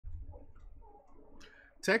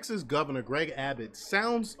Texas Governor Greg Abbott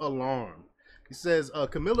sounds alarmed. He says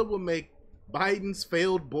Kamala will make Biden's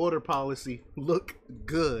failed border policy look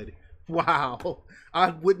good. Wow.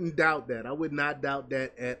 I wouldn't doubt that. I would not doubt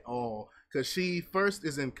that at all. Because she first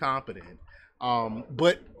is incompetent.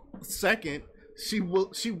 But second, they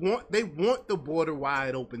want the border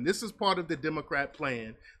wide open. This is part of the Democrat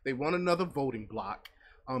plan. They want another voting block.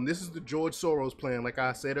 This is the George Soros plan, like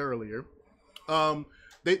I said earlier.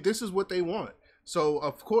 This is what they want. So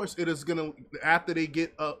of course it is gonna, after they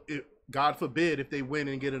get God forbid if they win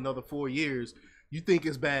and get another 4 years, you think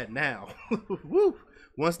it's bad now. Woo.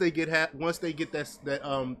 Once they get that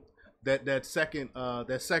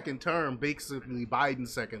second term, basically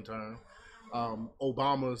Biden's second term,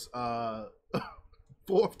 Obama's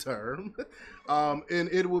fourth term, and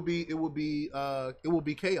it will be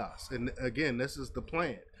chaos. And again, this is the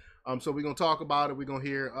plan. So we're gonna talk about it. We're gonna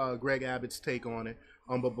hear Greg Abbott's take on it.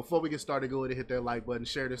 But before we get started, go ahead and hit that like button,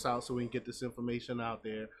 share this out so we can get this information out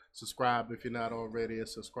there. Subscribe if you're not already a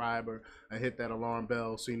subscriber, and hit that alarm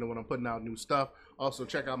bell so you know when I'm putting out new stuff. Also,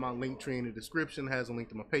 check out my link tree in the description. It has a link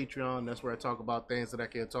to my Patreon. That's where I talk about things that I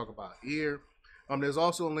can't talk about here. There's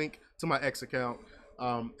also a link to my X account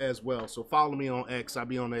as well. So follow me on X. I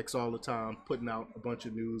be on X all the time, putting out a bunch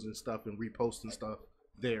of news and stuff and reposting stuff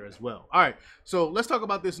there as well. All right, so let's talk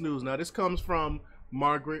about this news now. This comes from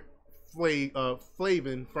Margaret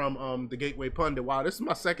Flavin from the Gateway Pundit. Wow, this is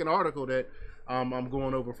my second article that I'm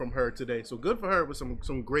going over from her today. So good for her with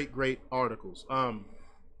some great articles.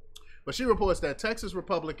 But she reports that Texas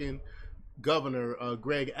Republican Governor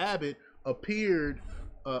Greg Abbott appeared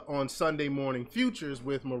on Sunday Morning Futures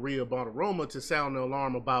with Maria Bartiromo to sound the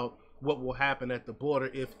alarm about what will happen at the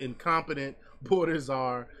border if incompetent border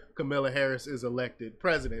czar Kamala Harris is elected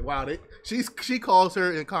president. Wow, she calls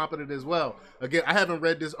her incompetent as well. Again, I haven't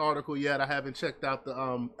read this article yet. I haven't checked out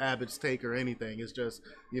the Abbott's take or anything. It's just,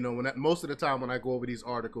 you know, most of the time when I go over these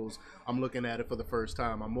articles, I'm looking at it for the first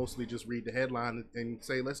time. I mostly just read the headline and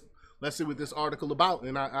say, let's see what this article about,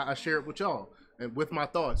 and I share it with y'all and with my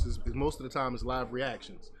thoughts. Is most of the time is live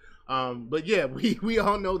reactions. But yeah, we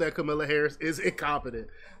all know that Kamala Harris is incompetent.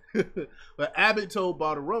 But Abbott told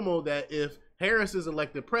Bartiromo that if Harris is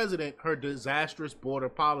elected president, her disastrous border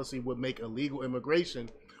policy would make illegal immigration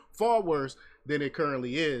far worse than it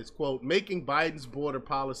currently is. Quote, making Biden's border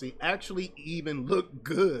policy actually even look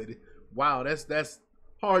good. Wow, that's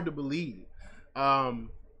hard to believe.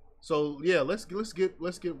 So yeah, let's get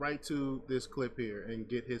right to this clip here and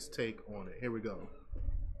get his take on it. Here we go.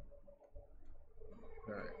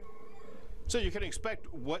 All right. So you can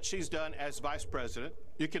expect what she's done as vice president.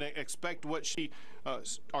 You can expect what she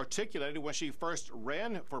articulated when she first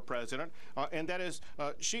ran for president, and that is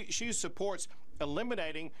she supports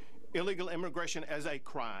eliminating illegal immigration as a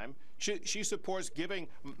crime. She supports giving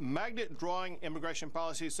magnet-drawing immigration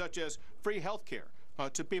policies such as free health care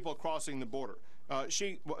to people crossing the border.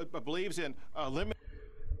 She believes in limiting.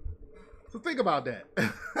 So think about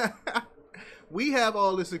that. We have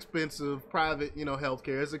all this expensive private,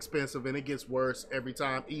 healthcare. It's expensive, and it gets worse every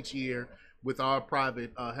time, each year with our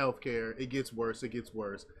private healthcare. It gets worse. It gets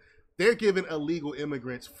worse. They're giving illegal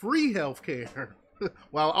immigrants free healthcare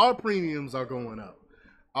while our premiums are going up.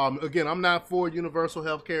 Again, I'm not for universal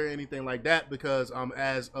healthcare or anything like that because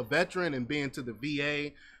as a veteran and being to the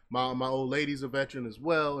VA, my old lady's a veteran as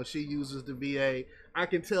well, and she uses the VA. I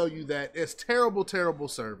can tell you that it's terrible, terrible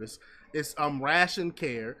service. It's ration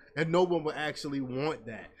care, and no one will actually want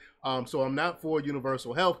that. So I'm not for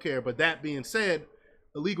universal health care. But that being said,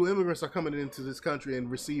 illegal immigrants are coming into this country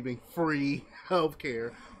and receiving free health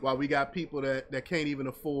care, while we got people that can't even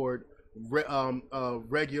afford regular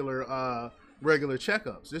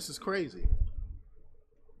checkups. This is crazy.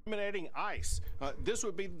 Eliminating ICE. This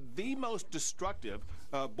would be the most destructive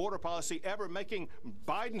border policy ever, making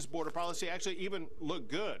Biden's border policy actually even look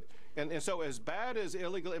good. And so as bad as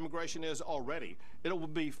illegal immigration is already, it will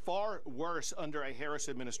be far worse under a Harris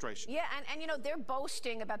administration. Yeah, and they're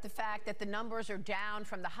boasting about the fact that the numbers are down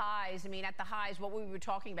from the highs. I mean, at the highs, what we were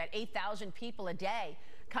talking about, 8,000 people a day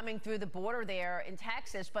coming through the border there in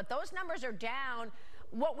Texas. But those numbers are down.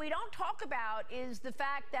 What we don't talk about is the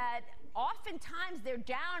fact that oftentimes they're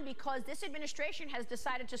down because this administration has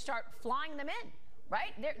decided to start flying them in,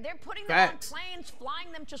 right? They're putting them on planes,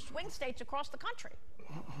 flying them to swing states across the country.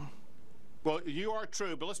 Well, you are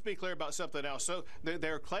true, but let's be clear about something else. So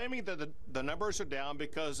they're claiming that the numbers are down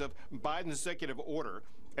because of Biden's executive order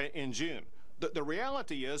in June. The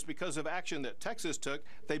reality is, because of action that Texas took,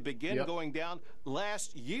 they began going down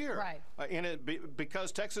last year. Right.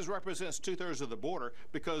 Because Texas represents 2/3 of the border,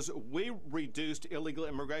 because we reduced illegal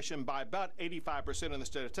immigration by about 85% in the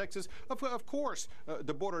state of Texas, of course,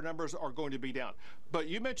 the border numbers are going to be down. But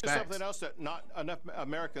you mentioned something else that not enough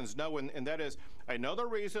Americans know, and that is another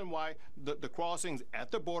reason why the crossings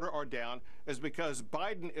at the border are down is because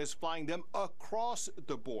Biden is flying them across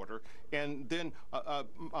the border and then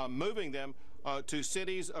moving them to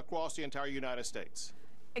cities across the entire United States.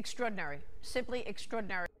 Extraordinary. Simply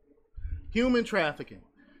extraordinary. Human trafficking.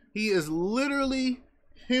 He is literally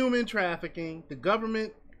human trafficking. The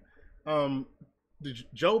government, the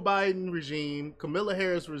Joe Biden regime, Kamala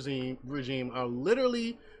Harris regime are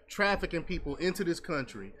literally trafficking people into this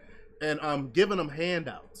country and giving them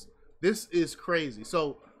handouts. This is crazy.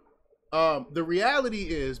 So the reality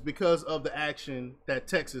is, because of the action that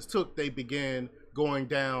Texas took, they began going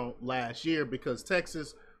down last year because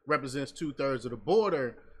Texas represents 2/3 of the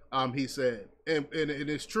border, he said, and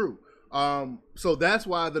it's true. So that's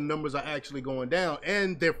why the numbers are actually going down,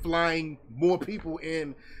 and they're flying more people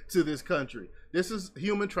in to this country. This is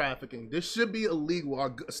human trafficking. This should be illegal,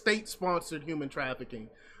 or state-sponsored human trafficking,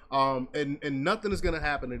 and nothing is going to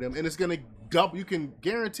happen to them, and it's going to double. You can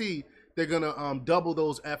guarantee they're going to double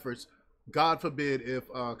those efforts. God forbid if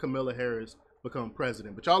Kamala Harris become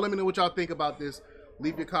president. But y'all let me know what y'all think about this.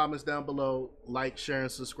 Leave your comments down below. Like, share,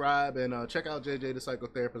 and subscribe. And check out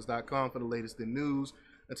jjthepsychotherapist.com for the latest in news.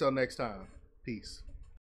 Until next time, peace.